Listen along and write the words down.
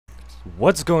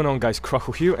What's going on, guys?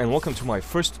 Kratos here, and welcome to my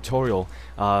first tutorial.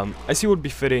 I see it would be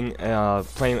fitting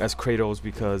playing as Kratos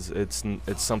because it's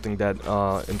something that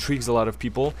intrigues a lot of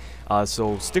people.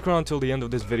 So stick around till the end of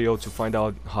this video to find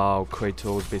out how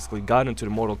Kratos basically got into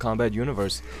the Mortal Kombat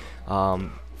universe.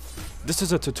 This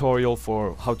is a tutorial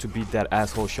for how to beat that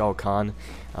asshole Shao Kahn.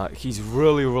 He's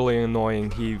really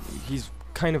annoying. He's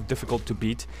kind of difficult to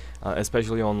beat,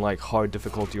 especially on like hard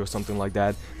difficulty or something like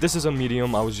that. This is a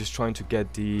medium. I was just trying to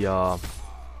get the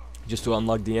just to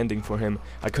unlock the ending for him.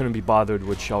 I couldn't be bothered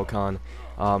with Shao Kahn.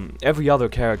 Every other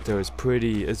character is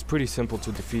pretty simple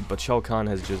to defeat, but Shao Kahn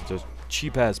has just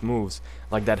cheap ass moves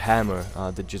like that hammer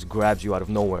that just grabs you out of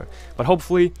nowhere. But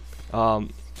hopefully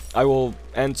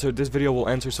this video will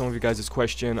answer some of you guys'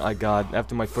 question.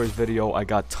 After my first video, I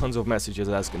got tons of messages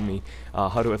asking me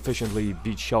how to efficiently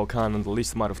beat Shao Kahn in the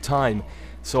least amount of time.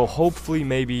 So hopefully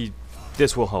maybe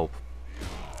this will help.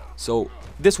 So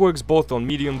this works both on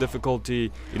medium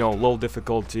difficulty, low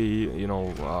difficulty,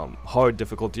 hard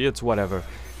difficulty, it's whatever.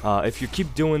 If you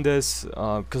keep doing this,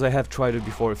 because I have tried it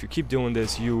before, if you keep doing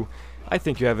this, I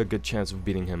think you have a good chance of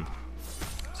beating him.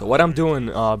 So what I'm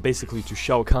doing basically to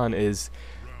Shao Kahn is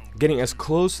getting as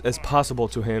close as possible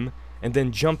to him and then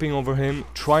jumping over him,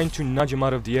 trying to nudge him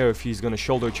out of the air if he's gonna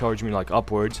shoulder charge me like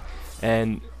upwards,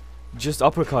 and just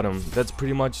uppercut him. That's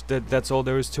pretty much that's all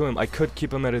there is to him. I could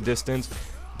keep him at a distance,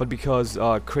 but because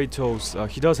Kratos,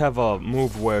 he does have a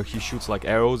move where he shoots like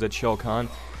arrows at Shao Kahn,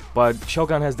 but Shao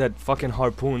Kahn has that fucking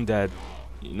harpoon that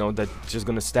that's just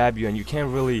gonna stab you, and you can't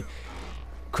really.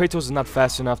 Kratos is not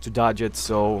fast enough to dodge it,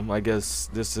 so I guess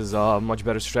this is a much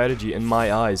better strategy in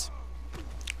my eyes.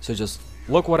 So just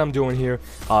look what I'm doing here.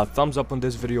 Thumbs up on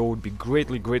this video would be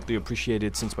greatly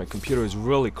appreciated, since my computer is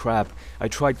really crap. I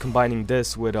tried combining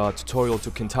this with a tutorial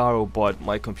to Kintaro, but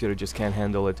my computer just can't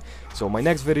handle it. So my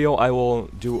next video I will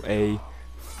do a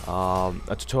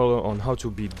tutorial on how to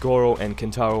beat Goro and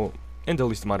Kintaro in the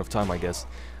least amount of time, I guess.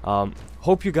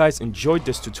 Hope you guys enjoyed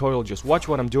this tutorial. Just watch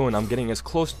what I'm doing. I'm getting as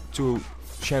close to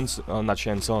Shao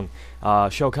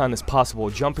Kahn as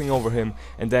possible, jumping over him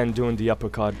and then doing the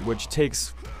uppercut, which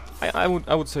takes I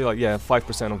would say like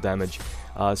 5% of damage.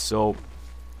 So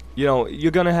you're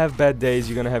gonna have bad days,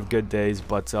 you're gonna have good days,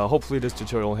 but hopefully this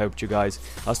tutorial helped you guys.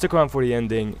 Stick around for the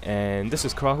ending, and this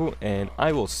is Krahu, and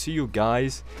I will see you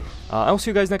guys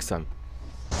next time.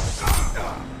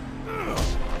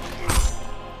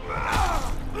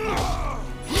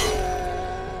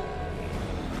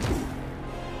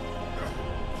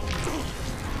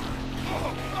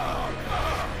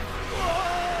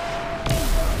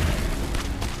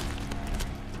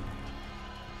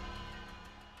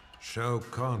 Shao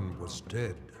Kahn was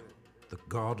dead. The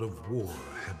god of war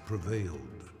had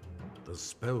prevailed. The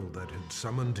spell that had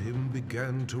summoned him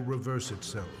began to reverse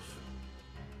itself.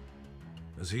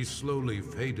 As he slowly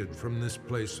faded from this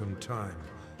place and time,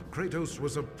 Kratos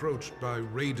was approached by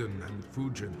Raiden and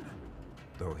Fujin.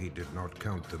 Though he did not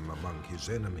count them among his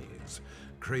enemies,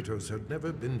 Kratos had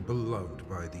never been beloved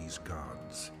by these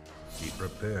gods. He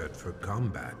prepared for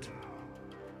combat.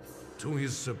 To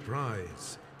his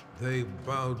surprise, they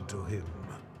bowed to him,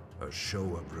 a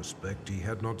show of respect he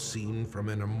had not seen from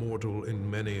an immortal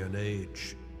in many an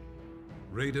age.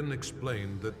 Raiden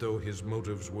explained that though his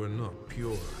motives were not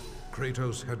pure,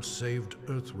 Kratos had saved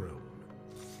Earthrealm.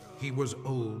 He was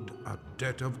owed a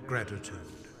debt of gratitude.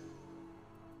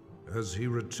 As he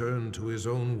returned to his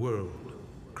own world,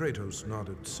 Kratos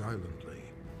nodded silently.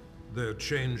 Their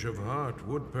change of heart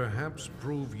would perhaps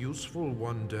prove useful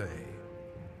one day.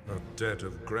 A debt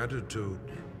of gratitude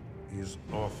is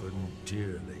often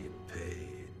dearly